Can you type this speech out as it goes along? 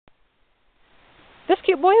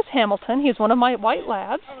cute boy is Hamilton. He's one of my white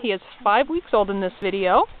labs. He is 5 weeks old in this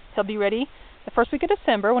video. He'll be ready the first week of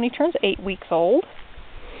December when he turns 8 weeks old.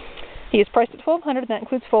 He is priced at $1,200, and that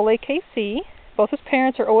includes full AKC. Both his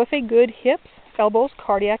parents are OFA good hips, elbows,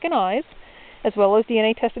 cardiac, and eyes, as well as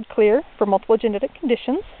DNA tested clear for multiple genetic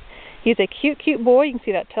conditions. He's a cute, cute boy. You can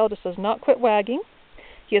see that tail just does not quit wagging.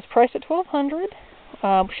 He is priced at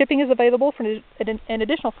 $1,200. Shipping is available for an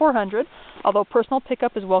additional $400, although personal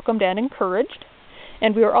pickup is welcomed and encouraged.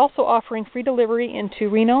 And we are also offering free delivery into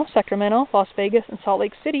Reno, Sacramento, Las Vegas, and Salt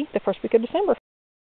Lake City the first week of December.